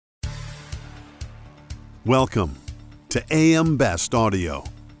Welcome to AM Best Audio.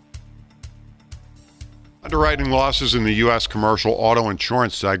 Underwriting losses in the U.S. commercial auto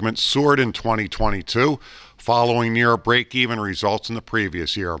insurance segment soared in 2022, following near break-even results in the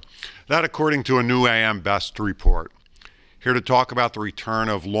previous year. That according to a new AM Best report. Here to talk about the return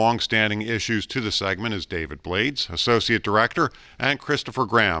of long-standing issues to the segment is David Blades, Associate Director, and Christopher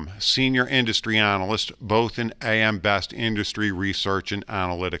Graham, Senior Industry Analyst, both in AM Best Industry Research and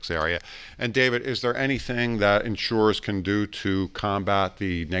Analytics area. And David, is there anything that insurers can do to combat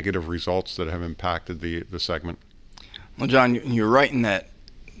the negative results that have impacted the segment? Well, John, you're right in that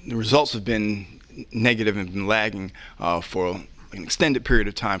the results have been negative and been lagging for an extended period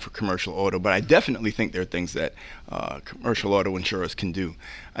of time for commercial auto, but I definitely think there are things that commercial auto insurers can do.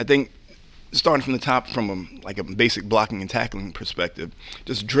 I think starting from the top, from a basic blocking and tackling perspective,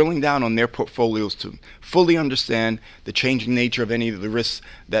 just drilling down on their portfolios to fully understand the changing nature of any of the risks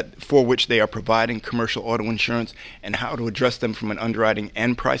that for which they are providing commercial auto insurance and how to address them from an underwriting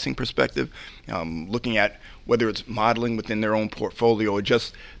and pricing perspective, looking at whether it's modeling within their own portfolio or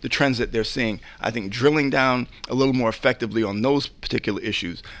just the trends that they're seeing. I think drilling down a little more effectively on those particular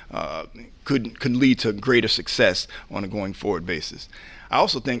issues could lead to greater success on a going forward basis. I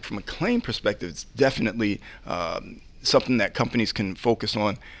also think from a claim perspective, it's definitely something that companies can focus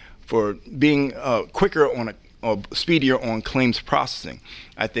on for being quicker on or speedier on claims processing.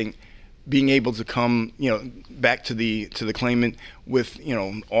 I think being able to come, back to the claimant with,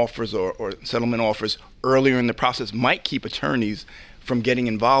 offers or settlement offers earlier in the process might keep attorneys from getting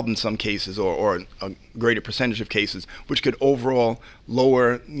involved in some cases or a greater percentage of cases, which could overall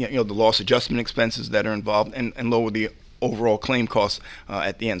lower, the loss adjustment expenses that are involved and lower the overall claim costs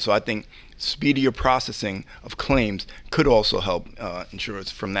at the end. So I think speedier processing of claims could also help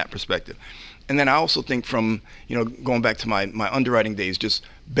insurers from that perspective. And then I also think from, going back to my underwriting days, just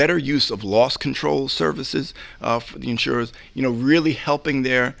better use of loss control services for the insurers, really helping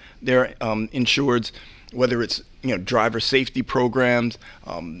their insureds, whether it's, driver safety programs,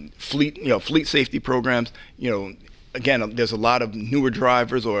 fleet safety programs, again, there's a lot of newer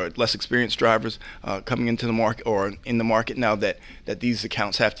drivers or less experienced drivers coming into the market or in the market now that these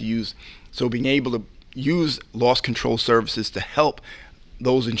accounts have to use. So being able to use loss control services to help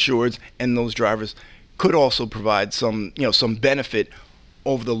those insureds and those drivers could also provide some benefit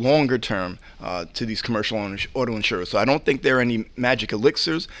over the longer term to these commercial auto insurers. So I don't think there are any magic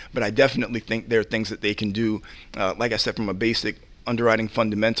elixirs, but I definitely think there are things that they can do, like I said, from a basic underwriting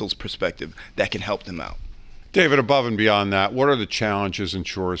fundamentals perspective that can help them out. David, above and beyond that, what are the challenges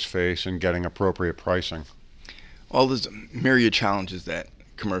insurers face in getting appropriate pricing? Well, there's a myriad challenges that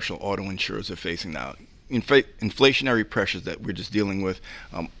commercial auto insurers are facing now. Inflationary pressures that we're just dealing with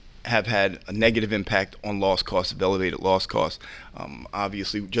have had a negative impact on loss costs, of elevated loss costs.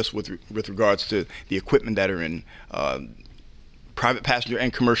 Obviously, just with regards to the equipment that are in private passenger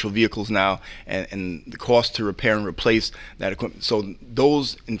and commercial vehicles now, and the cost to repair and replace that equipment. So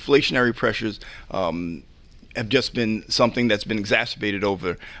those inflationary pressures have just been something that's been exacerbated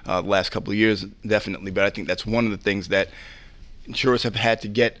over the last couple of years, definitely. But I think that's one of the things that insurers have had to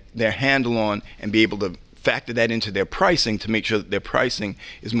get their handle on and be able to factor that into their pricing to make sure that their pricing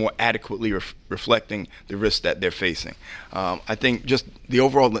is more adequately reflecting the risks that they're facing. I think just the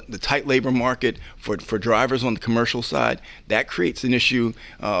overall, the tight labor market for drivers on the commercial side, that creates an issue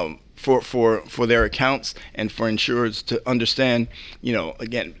for their accounts and for insurers to understand,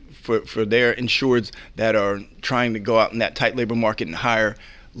 again, for their insureds that are trying to go out in that tight labor market and hire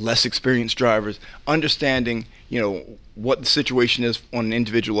less experienced drivers, understanding, what the situation is on an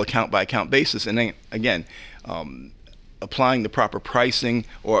individual account by account basis. And then again, applying the proper pricing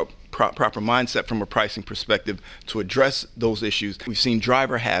or proper mindset from a pricing perspective to address those issues. We've seen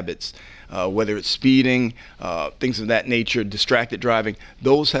driver habits, whether it's speeding, things of that nature, distracted driving.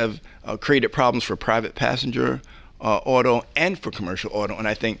 Those have created problems for private passenger auto and for commercial auto. And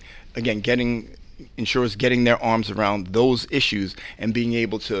I think, again, insurers getting their arms around those issues and being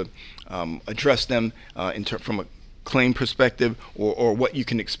able to address them from a claim perspective or what you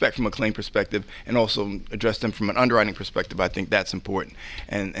can expect from a claim perspective, and also address them from an underwriting perspective, I think that's important.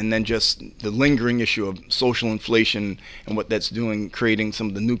 And then just the lingering issue of social inflation and what that's doing, creating some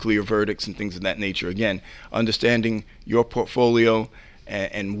of the nuclear verdicts and things of that nature. Again, understanding your portfolio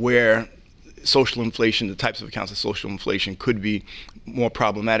and where social inflation, the types of accounts that social inflation could be more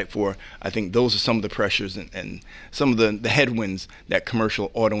problematic for. I think those are some of the pressures and some of the headwinds that commercial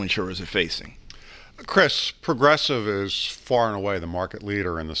auto insurers are facing. Chris, Progressive is far and away the market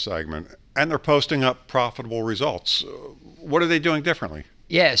leader in the segment, and they're posting up profitable results. What are they doing differently?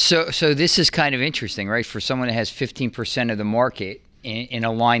 Yeah, so this is kind of interesting, right? For someone that has 15% of the market in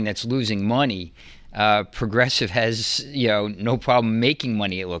a line that's losing money, Progressive has, no problem making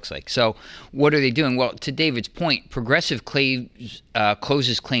money, it looks like. So what are they doing? Well, to David's point, Progressive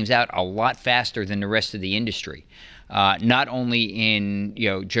closes claims out a lot faster than the rest of the industry. Not only in,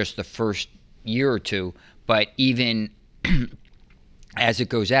 just the first year or two, but even as it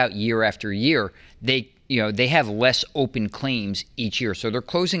goes out year after year, they have less open claims each year. So they're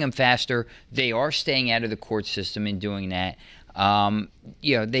closing them faster. They are staying out of the court system in doing that.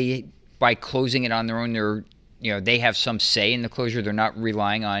 By closing it on their own, they have some say in the closure. They're not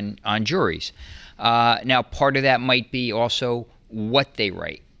relying on juries. Now, part of that might be also what they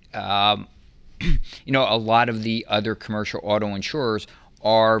write. A lot of the other commercial auto insurers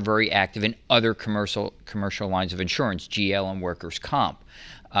are very active in other commercial lines of insurance, GL and workers' comp.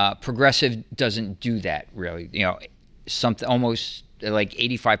 Progressive doesn't do that really. Something almost like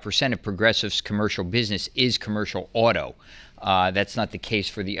 85% of Progressive's commercial business is commercial auto. That's not the case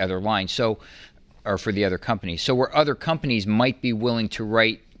for the other lines, or for the other companies. So where other companies might be willing to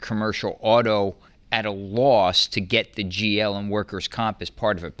write commercial auto at a loss to get the GL and workers' comp as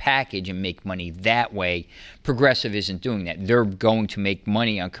part of a package and make money that way, Progressive isn't doing that. They're going to make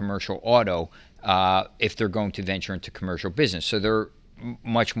money on commercial auto if they're going to venture into commercial business. So they're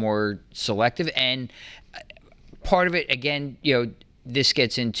much more selective. And part of it, again, this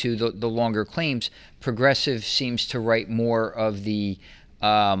gets into the longer claims. Progressive seems to write more of the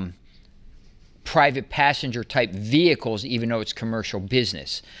private passenger type vehicles, even though it's commercial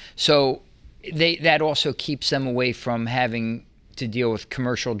business. So that also keeps them away from having to deal with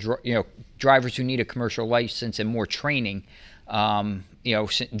commercial, drivers who need a commercial license and more training.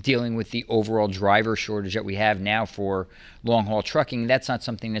 Dealing with the overall driver shortage that we have now for long haul trucking. That's not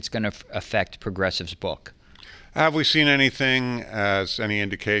something that's going to affect Progressive's book. Have we seen anything as any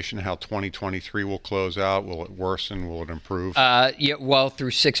indication how 2023 will close out? Will it worsen? Will it improve?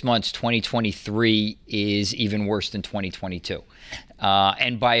 Through 6 months, 2023 is even worse than 2022,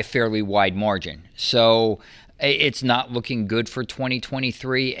 and by a fairly wide margin. So it's not looking good for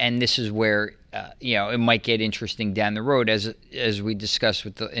 2023, and this is where it might get interesting down the road, as we discussed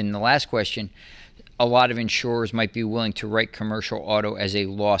in the last question. A lot of insurers might be willing to write commercial auto as a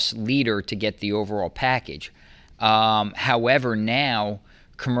loss leader to get the overall package. However, now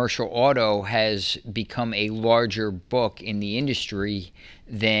commercial auto has become a larger book in the industry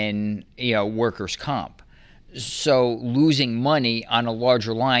than workers' comp. So losing money on a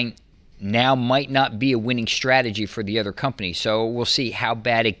larger line now might not be a winning strategy for the other company. So we'll see how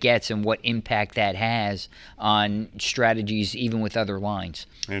bad it gets and what impact that has on strategies even with other lines.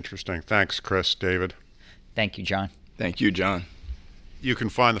 Interesting. Thanks, Chris. David. Thank you, John. Thank you, John. You can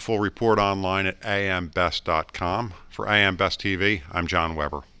find the full report online at ambest.com. For AM Best TV, I'm John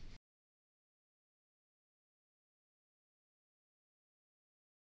Weber.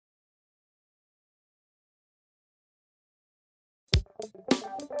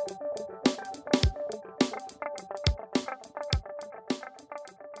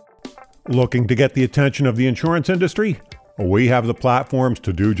 Looking to get the attention of the insurance industry? We have the platforms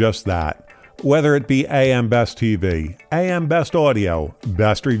to do just that. Whether it be AM Best TV, AM Best Audio,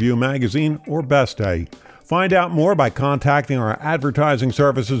 Best Review Magazine, or Best Day. Find out more by contacting our Advertising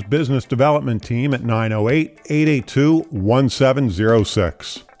Services Business Development Team at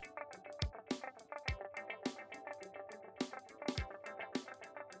 908-882-1706.